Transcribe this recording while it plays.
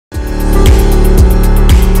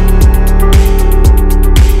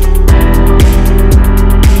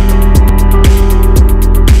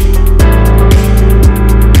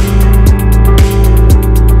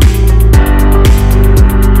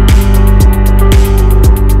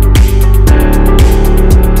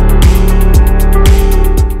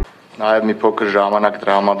մի փոքր ժամանակ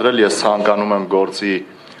տրամադրել, ես ցանկանում եմ գործի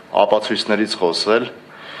ապացույցներից խոսել։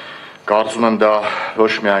 Կարծում եմ դա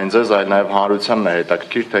ոչ միայն ձեզ, այլ նաև հանրությանն է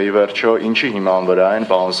հետաքրքիր, թե ի վերջո ինչի հիման վրա են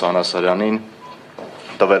պարոն Սանասարյանին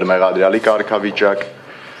տվել մեղադրյալի կարգավիճակ,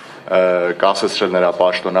 կասեցրել նրա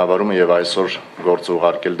պաշտոնավարումը եւ այսօր գործ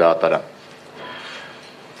ուղարկել դատարան։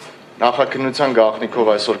 Նախաքննության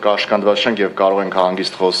գաղտնիքով այսօր կաշկանդված ենք եւ կարող ենք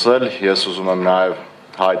հանգիստ խոսել։ Ես ուզում եմ նաեւ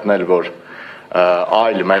հայտնել, որ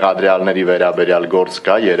այլ մեղադրյալների վերաբերյալ գործ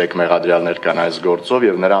կա, 3 մեղադրյալներ կան այս գործով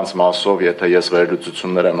եւ նրանց մասով, եթե ես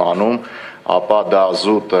վերլուծություններ եմ անում, ապա դա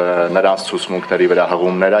զուտ նրանց ցուցմունքների վրա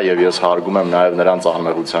հղումներ է եւ ես հարգում եմ նաեւ նրանց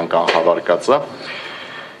անմեղության կանխավարկածը։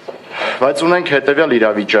 Բայց ունենք հետեւյալ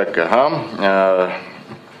իրավիճակը, հա,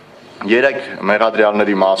 3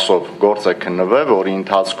 մեղադրյալների մասով գործ է քննվել, որի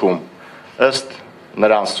ընթացքում ըստ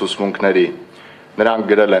նրանց ցուցմունքների նրանք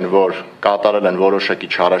գրել են, որ կատարել են որոշակի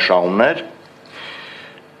չարաշահումներ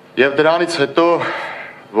եւ դրանից հետո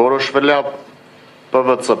որոշվել է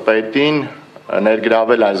ՊՎՑ պետին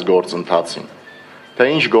ներգրավել այս գործընթացին։ Թե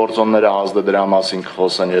ինչ գործոններ է ազդել դրա մասին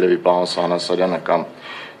կխոսեն երևի պարոն Սանասարյանը կամ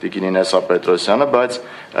Տիկին Պետրոսյանը, բայց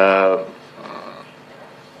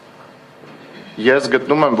ես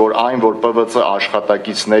գտնում եմ, որ այն, որ ՊՎՑ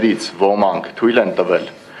աշխատակիցներից ոմանք թույլ են տվել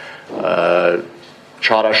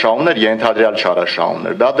չարաշահումներ, ենթադրյալ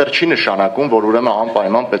չարաշահումներ, դա դեռ չի նշանակում, որ ուրեմն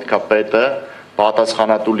անպայման պետք է պետը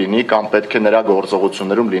պատասխանատու լինի կամ պետք է նրա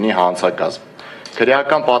գործողություններում լինի հանցակազմ։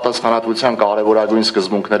 Քրեական պատասխանատվության կարևորագույն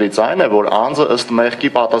սկզբունքներից այն է, որ անձը ըստ մեղքի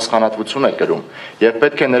պատասխանատվություն է կրում եւ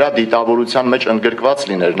պետք է նրա դիտավորության մեջ ընդգրկված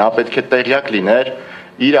լիներ, նա պետք է տեղյակ լիներ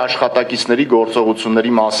իր աշխատակիցների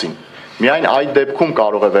գործողությունների մասին։ Միայն այդ դեպքում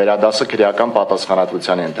կարող է վերադասը քրեական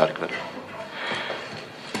պատասխանատվության ենթարկվել։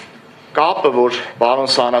 Կապը, որ պարոն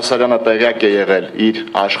Սանասարյանը տեղյակ է եղել իր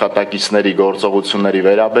աշխատակիցների գործողությունների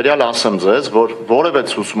վերաբերյալ, ասեմ ձեզ, որ որևէ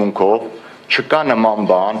ցուցմունքով չկա նման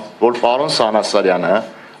բան, որ պարոն Սանասարյանը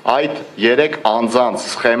այդ 3 անձանց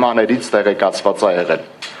սխեմաներից տեղեկացված է եղել։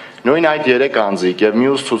 Նույն այդ 3 անձիկ եւ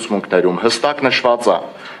մյուս ցուցմունքներում հստակ նշված է,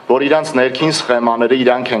 որ իրանց ներքին սխեմաները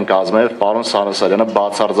իրանք են կազմել, պարոն Սանասարյանը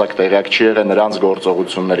բացարձակ տեղյակ չի եղել նրանց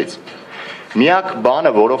գործողություններից։ Միակ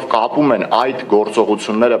բանը, որով կապում են այդ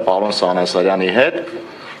գործողությունները պարոն Սանասարյանի հետ,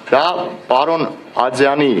 դա պարոն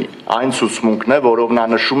Ադյանի այն ցուցմունքն է, որով նա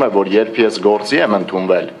նշում է, որ երբ ես գործի եմ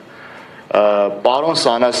ընդունվել, պարոն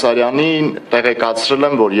Սանասարյանին տեղեկացրել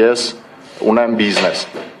եմ, որ ես ունեմ բիզնես։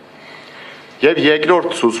 Եվ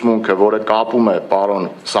երկրորդ ցուցմունքը, որը կապում է պարոն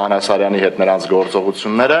Սանասարյանի հետ նրանց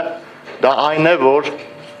գործողությունները, դա այն է, որ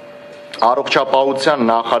առողջապահության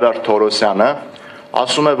նախարար Թորոսյանը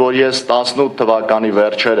ասում է, որ ես 18 թվականի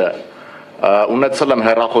վերջերը ունեցել եմ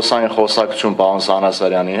հեռախոսային խոսակցություն պարոն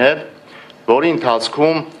Սանասարյանի հետ, որի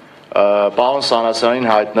ընթացքում պարոն Սանասարյանին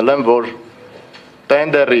հայտնել եմ, որ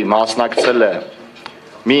տենդերի մասնակցել է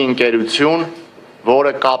մի ընկերություն,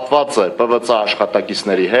 որը կապված է ՊՎՑ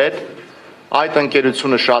աշխատակիցների հետ, այդ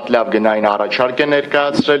ընկերությունը շատ լավ գնային առաջարկ է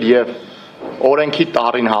ներկայացրել եւ օրենքի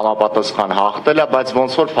տարին համապատասխան հաղթել է, բայց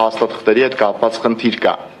ոնց որ փաստաթղթերի հետ կապված խնդիր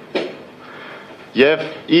կա։ Եվ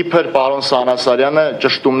իբր պարոն Սանասարյանը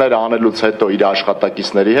ճշտումներ անելուց հետո իր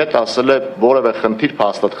աշխատակիցների հետ ասել է, որևէ խնդիր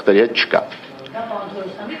փաստաթղթերի հետ չկա։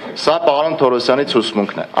 Սա պարոն Թորոսյանի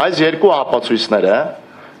ցուցմունքն է։ Այս երկու ապացույցները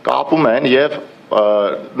կապում են եւ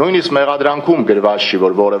նույնիսկ մեղադրանքում գրված չի,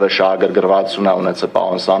 որ որևէ շահագրգռվածություն է ունեցել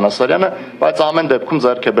պարոն Սանասարյանը, բայց ամեն դեպքում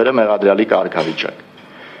ձեռք է բերել մեղադրյալի կարգավիճակ։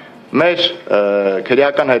 Մեր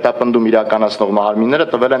քրեական հետապնդում իրականացնող մարմինները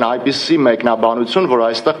տվել են այնպիսի մեկնաբանություն, որ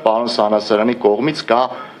այստեղ պարոն Սանասարյանի կողմից կա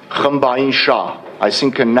խմբային շահ,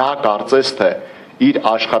 այսինքն նա կարծես թե իր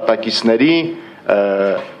աշխատակիցների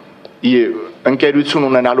ընկերություն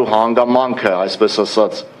ունենալու հանգամանքը, այսպես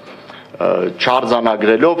ասած,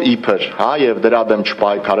 չարձանագրելով իբր, հա, եւ դրա դեմ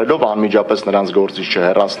չպայքարելով, անմիջապես նրանց գործից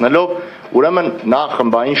չհեռացնելով, ուրեմն նա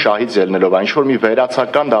խմբային շահից ելնելով, ինչ որ մի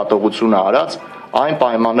վերացական դատողություն արած այն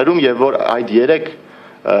պայմաններում, եւ որ այդ 3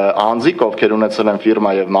 անձիկ, ովքեր ունեցել են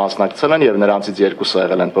ֆիրմա եւ մասնակցել են եւ նրանցից 2-ը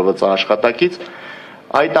եղել են ՊՎՑ աշխատակից,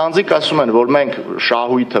 այդ անձիկ ասում են, որ մենք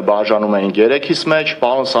շահույթը բաժանում ենք 3-ից մեջ,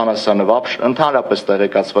 պարոն Սանասյանը ընդհանրապես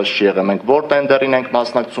տեղեկացված չի եղել, մենք որ տենդերին ենք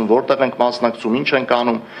մասնակցում, որտեղ ենք մասնակցում, ինչ ենք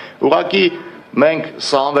անում։ Ուղղակի մենք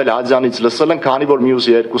Սամվել Ադյանից լսել ենք, քանի որ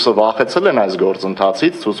մյուս 2-ը վախեցել են այս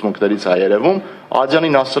գործընթացից, ցուցմունքներից է երևում,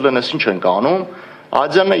 Ադյանին ասել են, «Էս ինչ ենք անում»։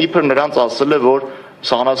 Ադյանը իբր նրանց ասել է, որ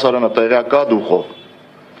Սանասարյանը տեղյակ է դուխով։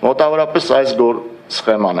 Մոտավորապես այս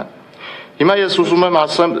սխեման է։ Հիմա ես ուզում եմ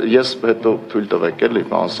ասեմ, ես հետո թույլ տվեք էլի,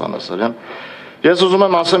 պարոն Սանասարյան, ես ուզում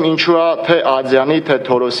եմ ասեմ ինչու է թե Ադյանի, թե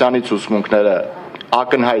Թորոսյանի ցուցմունքները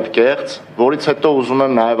ակնհայտ կեղծ, որից հետո ուզում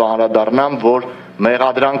եմ նաև անդրադառնամ, որ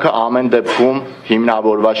մեղադրանքը ամեն դեպքում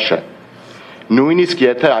հիմնավորված չէ։ նույնիսկ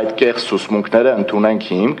եթե այդ կեղծ ցուցմունքները ընդունենք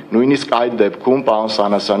հիմք, նույնիսկ այդ դեպքում պարոն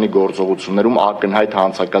Սանասյանի գործողություններում ակնհայտ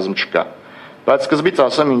հանցագազմ չկա։ Բայց սկզբից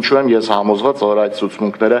ասեմ ինչու եմ ես համոզված, որ այդ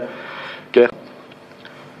ցուցմունքները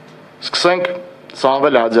Սկսենք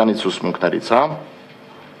Սամվել Ադյանի ցուցմունքներից, հա։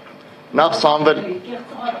 Նախ Սամվել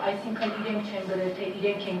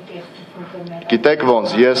Գիտեք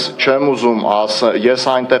ոնց, ես չեմ ուզում ասել, ես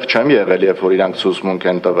այնտեղ չեմ եղել, երբ որ իրանք ցուցմունք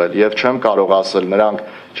են տվել, եւ չեմ կարող ասել նրանք,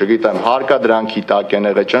 չգիտեմ, հարկադրանքի տակ են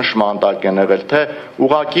եղել, ճնշման տակ են եղել, թե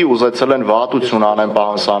ուղակի ուզեցել են վատություն անեն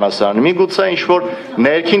պարոն Սանասյանին։ Միգուցե ինչ որ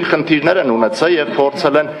ներքին խնդիրներ են ունեցել եւ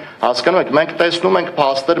փորձել են, հասկանում եք, մենք տեսնում ենք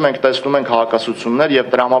փաստեր, մենք տեսնում ենք հակասություններ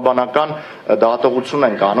եւ տրամաբանական դատողություն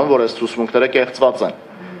ենք անում, որ այս ցուցմունքները կեղծված են։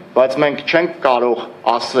 Բայց մենք չենք կարող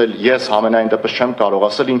ասել, ես համենայն դեպս չեմ կարող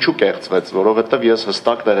ասել ինչու կեղծվեց, որովհետև ես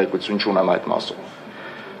հստակ տեղեկություն չունեմ այդ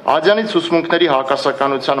մասով։ Ադյանի ցուցմունքների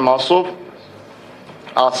հակասականության մասով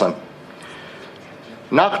ասեմ,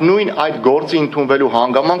 նախ նույն այդ գործի ընդունվելու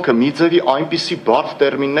հանգամանքը մի ձևի այնպիսի բարդ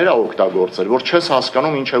տերմիններ է օգտագործել, որ չես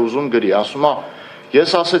հասկանում ինչ է ուզում գրի, ասում է,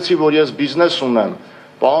 ես ասեցի, որ ես բիզնես ունեմ,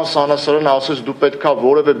 Պարոն Սանասարյանը ասեց դու պետքա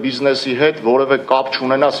որևէ բիզնեսի հետ որևէ կապ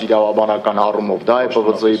չունենաս իրավաբանական առումով, դա է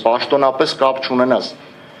ՊՎԾ-ի պաշտոնապես կապ չունենաս։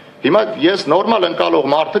 Հիմա ես նորմալ ընկալող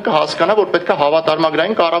մարդը կհասկանա, որ պետքա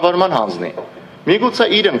հավատարմագրային կառավարման հանձնի։ Միգուցե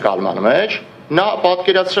իր ընկալման մեջ նա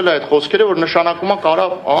պատկերացրել է այդ խոսքերը, որ նշանակում է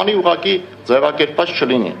կարող անի ուղակի ձևակերպված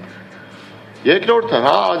չլինի։ Երկրորդը,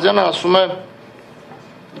 հա, Ադյանը ասում է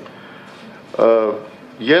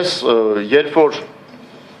ես երբ որ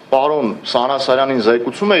Պարոն Սանասարյանին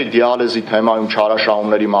զեկուցում էի դիալեզի թեմայում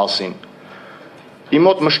չարաշահումների մասին, իմ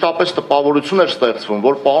մոտ մշտապես տպավորություն էր ստեղծվում,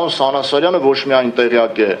 որ պարոն Սանասարյանը ոչ միայն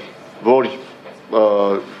տեղյակ է, որ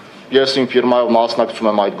ես իմ ֆիրմայով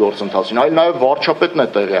մասնակցում եմ այդ գործընթացին, այլ նաև վարչապետն է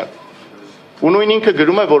տեղյակ։ Ու նույն ինքը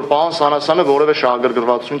գրում է, որ պարոն Սանասյանը որևէ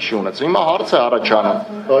շահագրգռվածություն չի ունեցել։ Հիմա հարց է առաջանում։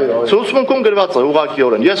 Ցուցմունքում գրված է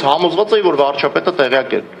ուղղակիորեն, ես համոզված եմ, որ վարչապետը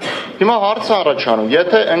տեղյակ է։ Հիմա հարց է առաջանում,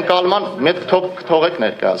 եթե ընկալման մեկ թողեք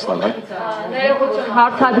ներկայացնեմ։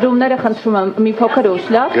 Հարցադրումները խնդրում եմ մի փոքր ուշ,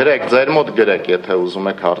 լավ։ Գրեք, ձեր մոտ գրեք, եթե ուզում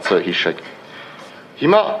եք հարցը հիշեք։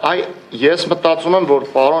 Հիմա ես մտածում եմ, որ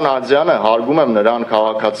պարոն Ադյանը հարգում եմ նրան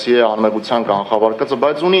քաղաքացի է, անմեղության կանխավարկածը,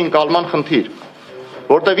 բայց ունի ընկալման խնդիր,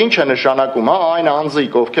 որտեվ ինչ է նշանակում, հա, այն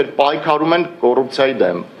անձիկ, ովքեր պայքարում են կոռուպցիայի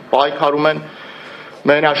դեմ, պայքարում են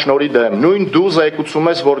մենաշնորհի դեմ, նույն դու զեկուցում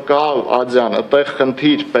ես, որ կա Ադյան, այդտեղ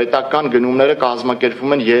խնդիր, պետական գնումները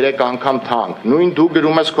կազմակերպվում են 3 անգամ թանկ, նույն դու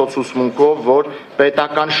գրում ես քո ցուցմունքով, որ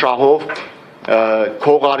պետական շահով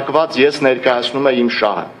քողարկված ես ներկայացնում եմ իմ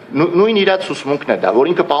շահը։ Նույն իր ցուցմունքն է դա, որ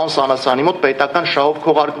ինքը պարոն Սանասյանի մոտ պետական շահով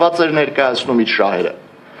քողարկված էր ներկայացնում իր շահերը։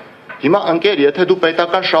 Հիմա ընկեր, եթե դու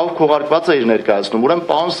պետական շահով քողարկված էիր ներկայացնում, ուրեմն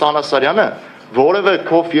պարոն Սանասարյանը որևէ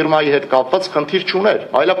քո ֆիրմայի հետ կապված խնդիր չուներ,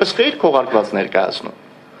 այլապես խեր քողարկված ներկայացնում։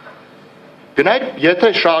 Գնայր, եթե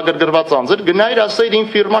շահագրգռված անձ էր, գնայր ասեիր իմ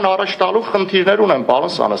ֆիրման առաջ տալու խնդիրներ ունեմ,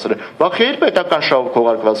 պարոն Սանասարյան, բա խեր պետական շահով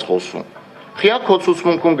քողարկված խոսում։ Խիա քո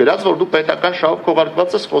ցուցմունքում գրած, որ դու պետական շահով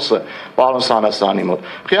քողարկված ես խոսը, պարոն Սանասյանի մոտ։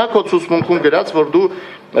 Խիա քո ցուցմունքում գրած, որ դու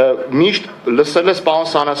միշտ լսել ես պարոն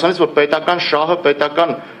Սանասյանից, որ պետական շահը,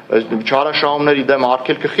 պետական չարաշահումների դեմ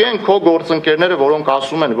արգելքը խի են քո գործընկերները, որոնք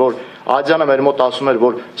ասում են, որ Ադյանը մեր մոտ ասում էր,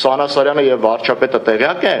 որ Սանասարյանը եւ վարչապետը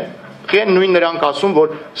տեղյակ են, խի են նույն նրանք ասում,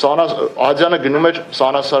 որ Ադյանը գնում էր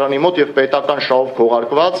Սանասարյանի մոտ եւ պետական շահով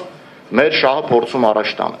քողարկված մեր շահը փորձում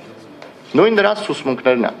առաջ տանել։ Նույն նրանց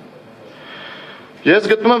ցուցմունքներն են։ Ես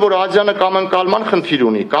գտնում եմ, որ Ադյանը կամ ընկալման խնդիր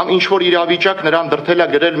ունի, կամ ինչ որ իրավիճակ նրան դրթել է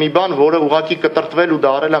գրել մի բան, որը ուղղակի կտրտվել ու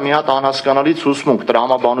դարել է մի հատ անհասկանալի ցուցմունք,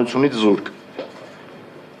 տրամաբանությունից զուրկ։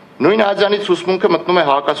 Նույն Ադյանի ցուցմունքը մտնում է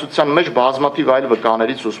հակասության մեջ բազմաթիվ այլ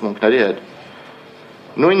վկաների ցուցմունքների հետ։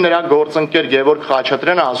 Նույն նրա գործընկեր Գևորգ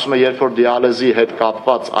Խաչատրյանը ասում է, երբ որ դիալեզի հետ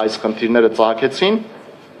կապված այս խնդիրները ծագեցին,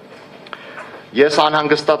 ես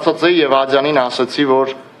անհանգստացած էի եւ Ադյանին ասացի,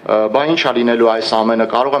 որ բա ինչ է լինելու այս ամենը,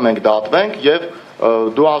 կարող է մենք դատվենք եւ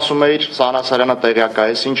դու ասում էիր Սանասարյանը տեղյակ է,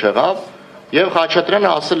 ինչ եղավ, եւ Խաչատրյանը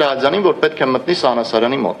ասել է Ադյանին, որ պետք է մտնի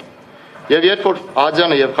Սանասարյանի մոտ։ Եվ երբ որ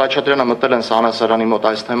Ադյանը եւ Խաչատրյանը մտել են Սանասարյանի մոտ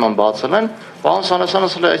այս թեման բացել են, պարոն Սանասյանը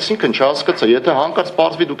ասել է, այսինքն չհասկացա, եթե հանկարծ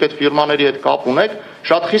պարզվի դուք այդ ֆիրմաների հետ կապ ունեք,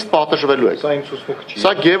 շատ խիստ պատժվելու եք։ Սա իմ ցուցմունքը չի։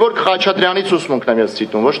 Սա Գևորգ Խաչատրյանի ցուցմունքն եմ ես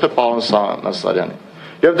ցիտում, ոչ թե պարոն Սանասարյանի։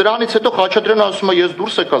 Եվ դրանից հետո Խաչատրյանը ասում է, ես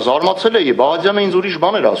դուրս եկա, զարմացել էի, բա Ադյանը ինձ ուրիշ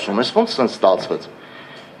բան էր ասում, ես ոնց sense ստացվեց։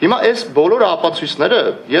 Հիմա այս բոլոր ապացույցները,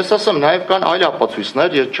 ես ասեմ, նաև կան այլ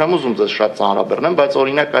ապացույցներ, ես չեմ ուզում ձեզ շատ ծանրաբեռնեմ, բայց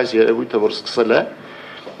օրինակ այս երևույթը, որ սկսել է,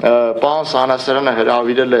 պարոն Սանասարյանը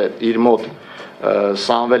հրավիրել է իր մոտ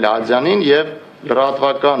Սամվել Ադյանին եւ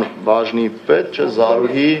լրատվական բաժնի պետ,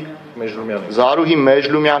 Զարուհի Զարուհի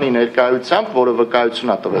Մեժլումյանի ներկայությամբ, որը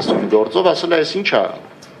վկայություն է տվեց ում գործով, ասել է, այս ինչ է,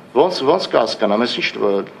 ոնց կհասկանամ, այս ինչ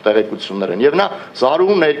տեղեկություններ են։ Եվ նա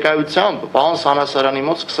Զարուհու ներկայությամբ պարոն Սանասարյանի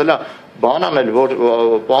մոտ սկսել է բան անել, որ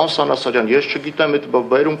պարոն Սանասարյան, ես չգիտեմ, այդ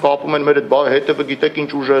բերում կապում են մեր այդ հետևը գիտեք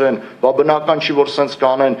ինչ ուժեր են, բնական չի որ սենց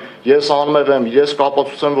կանեն, ես անմեղ եմ, ես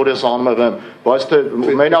կապացուցեմ, որ ես անմեղ եմ, բայց թե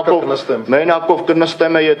մենակով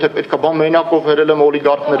կնստեմ է, եթե պետք է բան մենակով հերել եմ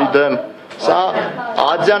օլիգարխների դեմ։ Սա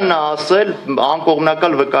Ադյանն է ասել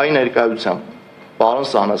անկողմնակալ վկայի ներկայությամբ պարոն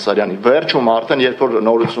Սանասարյանի վերջում արդեն երբ որ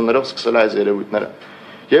նորություններով սկսել այս երևույթները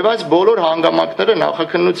եւ այս բոլոր հանգամանքները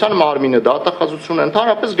նախաքննության մարմինը դատախազությունը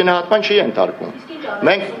ընդհանրապես գնահատման չի ենթարկում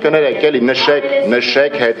մենք կներեք էլի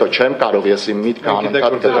նշեք հետո չեմ կարող ես իմ միտքը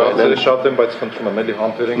անընդհատ դնել շատ եմ բայց խնդրում եմ էլի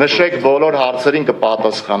համբերենք նշեք բոլոր հարցերին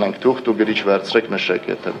կպատասխանենք թուղթ ու գրիչ վերցրեք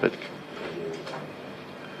նշեք եթե պետք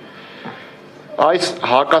այս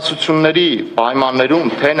հակասությունների պայմաններում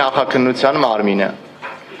թե նախաքննության մարմինը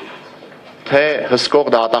թե հսկող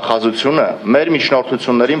դատախազությունը մեր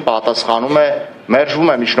միջնորդություններին պատասխանում է մերժվում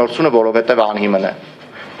է միջնորդությունը որովհետև անհիմն է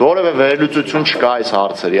որևէ վերլուծություն չկա այս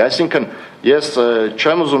հարցերի այսինքն ես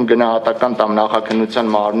չեմ ուզում գնահատական տամ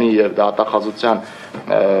նախաքննության մարմնի եւ դատախազության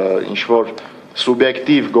ինչ որ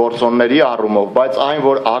սուբյեկտիվ գործոնների առումով բայց այն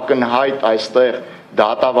որ ակնհայտ այստեղ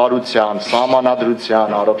դատավարության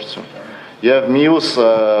սահմանադրության առողջություն Եվ մյուս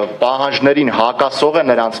պահանջներին հակասող է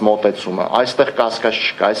նրանց մոտեցումը, այստեղ կասկած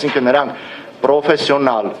չկա, այսինքն նրանք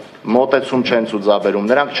պրոֆեսիոնալ մոտեցում չեն ցուցաբերում,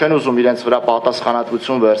 նրանք չեն ուզում իրենց վրա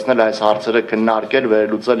պատասխանատվություն վերցնել այս հարցերը քննարկել,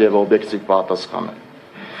 վերլուծել եւ օբյեկտիվ պատասխանել։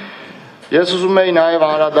 Ես ուզում եի նաեւ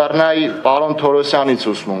անդրադառնալ պարոն Թորոսյանի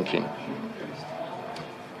ցուցմունքին։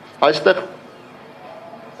 Այստեղ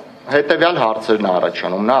հետեւյալ հարցերն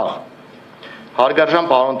առաջանում, նախ հարգարժան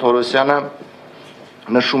պարոն Թորոսյանը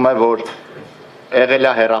նշում է, որ եղել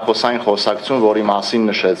է հեռախոսային խոսակցություն, որի մասին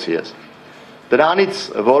նշեցի ես։ Դրանից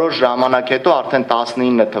որոշ ժամանակ հետո արդեն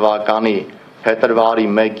 19 թվականի փետրվարի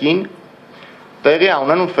 1-ին տեղի է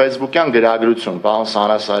ունենում Facebook-յան գրագրություն պարոն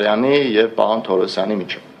Սանասարյանի եւ պարոն Թորոսյանի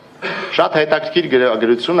միջեւ։ Շատ հետաքրքիր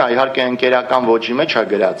գրագրություն է, իհարկե ընկերական ոճի մեջ է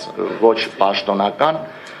գրած, ոչ պաշտոնական,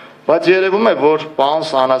 բայց երևում է, որ պարոն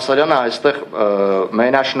Սանասարյանը այստեղ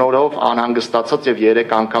մենաշնորհով անհանգստացած եւ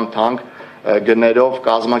 3 անգամ թանկ գներով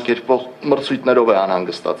կազմակերպող մրցույթներով է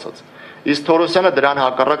անհանգստացած։ Իսկ Թորոսյանը դրան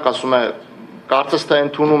հակառակ ասում է, կարծես թե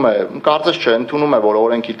ընդունում է, կարծես չէ, ընդունում է, որ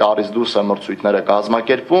օրենքի տարից դուրս է մրցույթները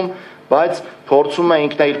կազմակերպվում, բայց փորձում է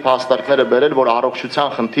ինքն իր փաստարկները բերել, որ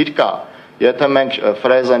առողջության խնդիր կա, եթե մենք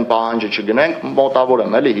ֆրեզեն պահանջը չգնենք, մոտավոր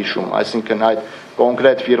եմ էլի հիշում, այսինքն այդ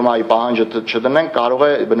կոնկրետ ֆիրմայի պահանջը չդնենք, կարող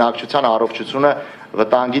է բնակչության առողջությունը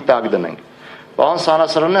վտանգի տակ դնենք։ Պարոն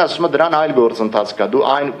Սանասարյանն ասում է դրան այլ գործընթաց կա, դու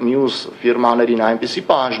այն մյուս ֆիրմաներին այնպիսի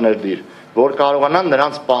պահանջներ դիր, որ կարողանան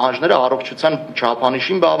նրանց պահանջները առողջության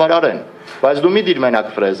չափանիշին բավարարեն, բայց դու մի դիր մենակ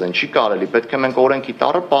ֆրեզեն, չի կարելի, պետք է մենք օրենքի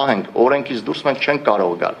տառը պահենք, օրենքից դուրս մենք չենք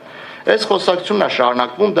կարող գալ։ Այս խոսակցությունն է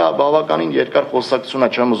շարունակվում, դա բավականին երկար խոսակցություն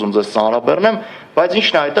է, չեմ ուզում ձեզ ծանրաբեռնեմ, բայց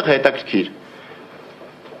ինչն է այդտեղ հետաքրքիր։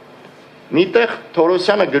 Միտեղ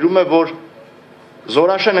Թորոսյանը գրում է, որ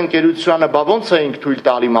Զորաշեն ընկերությանը բա ոնց էինք թույլ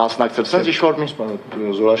տալի մասնակցել, sense ինչ-որ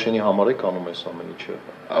Զորաշենի համար է կանում այս ամեն ինչը։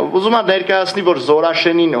 Ուզում եմ ներկայացնի, որ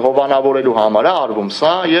Զորաշենին հովանավորելու համար է արվում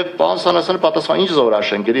սա եւ պարոն Սանասյանը պատասխան ինչ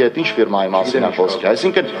Զորաշեն գրի, այդ ինչ ֆիրմայի մասին է խոսքը։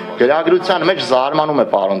 Այսինքն գրագրության մեջ զարմանում է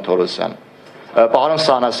պարոն Թորոսյանը, պարոն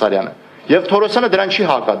Սանասարյանը։ Եվ Թորոսյանը դրան չի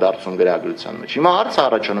հակադարձում գրագրության մեջ։ Հիմա հարց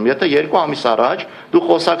առաջանում, եթե 2 ամիս առաջ դու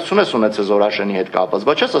խոսակցություն ես ունեցել Զորաշենի հետ կապված,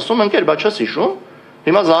 բայց չես ասում ընկեր, բայց չես հիշում։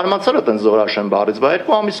 Հիմա զարմացել է տենց Զորաշեն բառից, բայց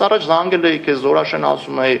 2 ամիս առաջ զանգել էի քեզ Զորաշեն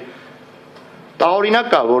ասում էի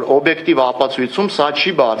Տարօրինակ է, որ օբյեկտիվ ապացույցում սա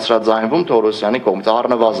չի բարձրաձայնվում Թորոսյանի կողմից,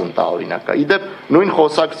 առնվազն տարօրինակ է։ Իդեպ նույն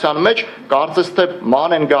խոսակցության մեջ կարծես թե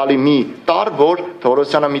ման են գալի մի տառ, որ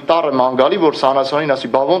Թորոսյանը մի տառ է ման գալի, որ Սանասյանին ասի,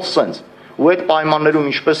 բա ոնց սենց։ Ու այդ պայմաններում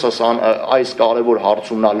ինչպես այս կարևոր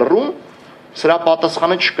հարցումն է լռում, սրա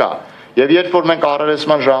պատասխանը չկա։ Եվ երբ որ մենք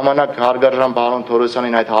առերեսման ժամանակ հարգարժան պարոն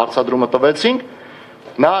Թորոսյանին այդ հարցադրումը տվեցինք,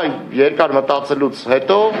 նա երկար մտածելուց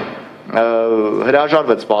հետո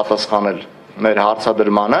հրաժարվեց պատասխանել մեր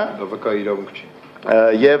հարցադրմանը վկա իրավունք չի։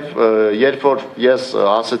 Եվ երբ որ ես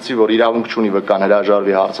ասացի, որ իրավունք չունի վկան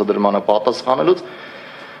հրաժարվի հարցադրմանը պատասխանելուց,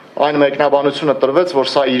 այն մեկնաբանությունը տրվեց,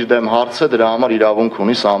 որ սա իր դեմ հարց է, դրա համար իրավունք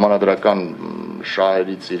ունի սահմանադրական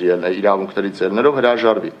շահերից իրավունքներից ելնելով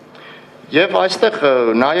հրաժարվի։ Եվ այստեղ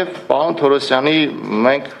նաև պարոն Թորոսյանի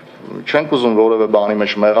մենք չենք ուզում որևէ բանի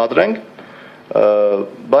մեջ մեղադրենք,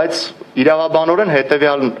 բայց իրավաբանորեն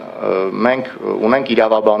հետևյալ մենք ունենք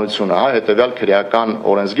իրավաբանությունը, հետևյալ քրեական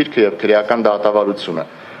օրենսգիրքը եւ քրեական դատավարությունը,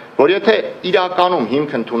 որ եթե իրականում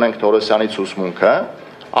հիմք ընդունենք Թորոսյանի ցուցմունքը,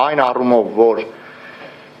 այն առումով, որ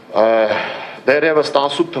Դեռևս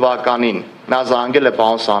 18 թվականին նա զանգել է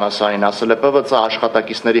պարոն Սանասարին, ասել է ՊՎԾ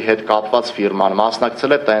աշխատակիցների հետ կապված ֆիրման,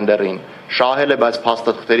 մասնակցել է տենդերին, շահել է, բայց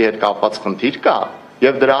փաստաթղթերի հետ կապված խնդիր կա,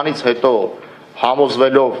 եւ դրանից հետո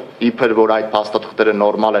համոզվելով իբր որ այդ փաստաթղթերը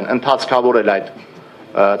նորմալ են, ընդհանցքավորել այդ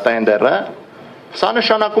տենդերը, սա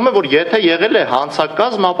նշանակում է, որ եթե եղել է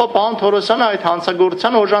հանցակազմ, ապա պարոն Թորոսյանը այդ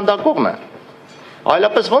հանցագործության օժանդակողն է։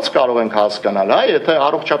 Այլապես ո՞նց կարող ենք հասկանալ, եթե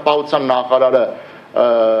առողջապահության նախարարը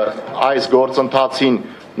այս գործընթացին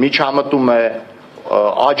միջամտում է,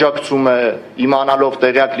 աջակցում է, իմանալով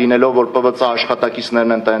տեղյակ լինելով, որ ՊՎԾ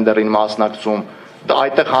աշխատակիցներն են տենդերին մասնակցում,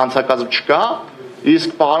 այդտեղ հանցակազմ չկա,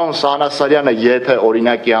 իսկ պարոն Սանասարյանը, եթե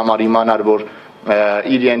օրինակի համար իմանար, որ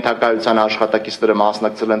իր ենթակայության աշխատակիցները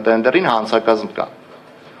մասնակցել են տենդերին, հանցակազմ կա։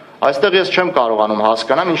 Այստեղ ես չեմ կարողանում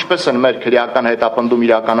հասկանալ, ինչպես են մեր քրեական հետապնդում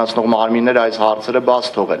իրականացնող մարմինները այս հարցերը բաց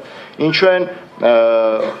թողել։ Ինչու են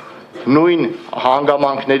նույն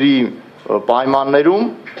հանգամանքների պայմաններում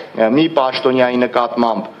մի պաշտոնյայի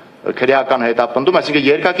նկատմամբ քրեական հետապնդում, այսինքն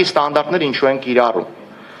երկակի ստանդարտներ ինչու են կիրառում։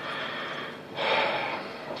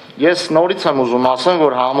 Ես նորից եմ ուզում ասեմ,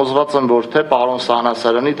 որ համոզված եմ, որ թե պարոն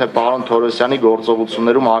Սանասարյանի, թե պարոն Թորոսյանի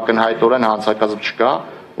գործողություններում ակնհայտորեն հանցակազմ չկա,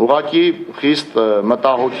 ուղղակի խիստ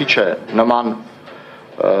մտահոգիչ է նման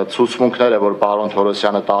ցուցմունքները, որ պարոն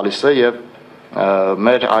Թորոսյանը տալիս է, եւ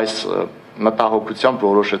մեր այս մտահոգությամբ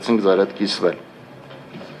որոշեցինք ձեր հետ կիսվել։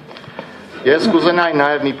 Ես կուզենայի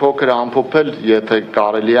նաև մի փոքր ամփոփել, եթե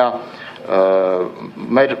կարելի է,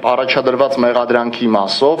 մեր առաջադրված մեղադրանքի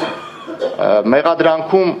մասով,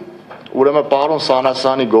 մեղադրանքում ուրեմն պարոն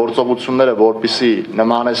Սանասարյանի գործողությունները, որպիսի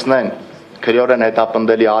նմանեցնեն քրեորեն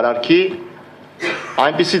հետապնդելի արարքի,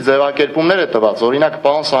 այնպիսի ձևակերպումներ է տված, օրինակ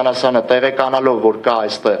պարոն Սանասարյանը տեղեկանալով, որ կա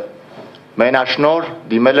այստեղ մենաշնոր,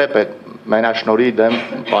 դիմել է մենաշնորի դեմ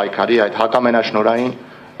պայքարի, այդ հակամենաշնորային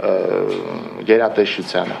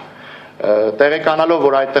գերատեսչությանը։ Տեղեկանալով,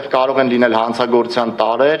 որ այդտեղ կարող են լինել հանցագործության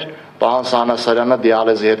տարրեր, պարոն Սանասարյանը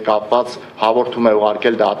դիալեզի հետ կապված հաղորդում է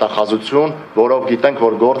ուղարկել դատախազություն, որով գիտենք,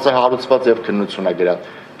 որ գործ է հարուցված եւ քննություն է գրած։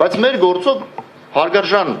 Բայց մեր գործով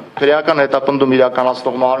հարգարժան քրեական հետապնդում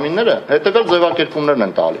իրականացնող մարմինները հետեւյալ ձևակերպումներն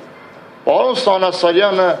են տալի։ Պարոն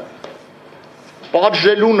Սանասարյանը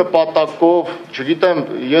պատժելու նպատակով, չգիտեմ,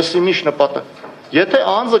 ես իմիշ նպատակ։ Եթե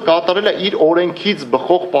անձը կատարել է իր օրենքից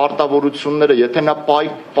բխող պարտավորությունները, եթե նա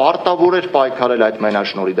պարտավոր էր պայքարել այդ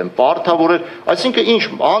մենաշնորի դեմ, պարտավոր էր, այսինքն ինչ,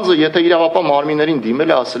 անձը եթե իրավապահ մարմիններին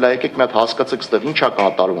դիմել է, ասել է եկեք մի հատ հասկացեք, ստեղ ինչ է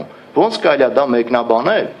կատարվում, ո՞նց կարելի է դա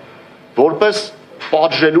մեկնաբանել, որպես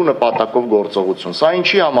պատժելու նպատակով գործողություն։ Սա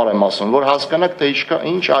ինչի համար եմ ասում, որ հասկանաք, թե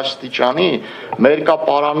ինչ աստիճանի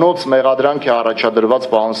մերկապարանոց մեղադրանք է առաջադրված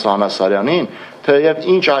պարոն Սանասարյանին, թեև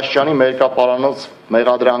ինչ աստիճանի մերկապարանոց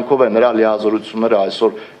մեղադրանքով է նրա լիազորությունները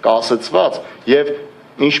այսօր կասեցված եւ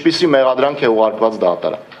ինչպիսի մեղադրանք է ուղարկված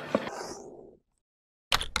դատարան։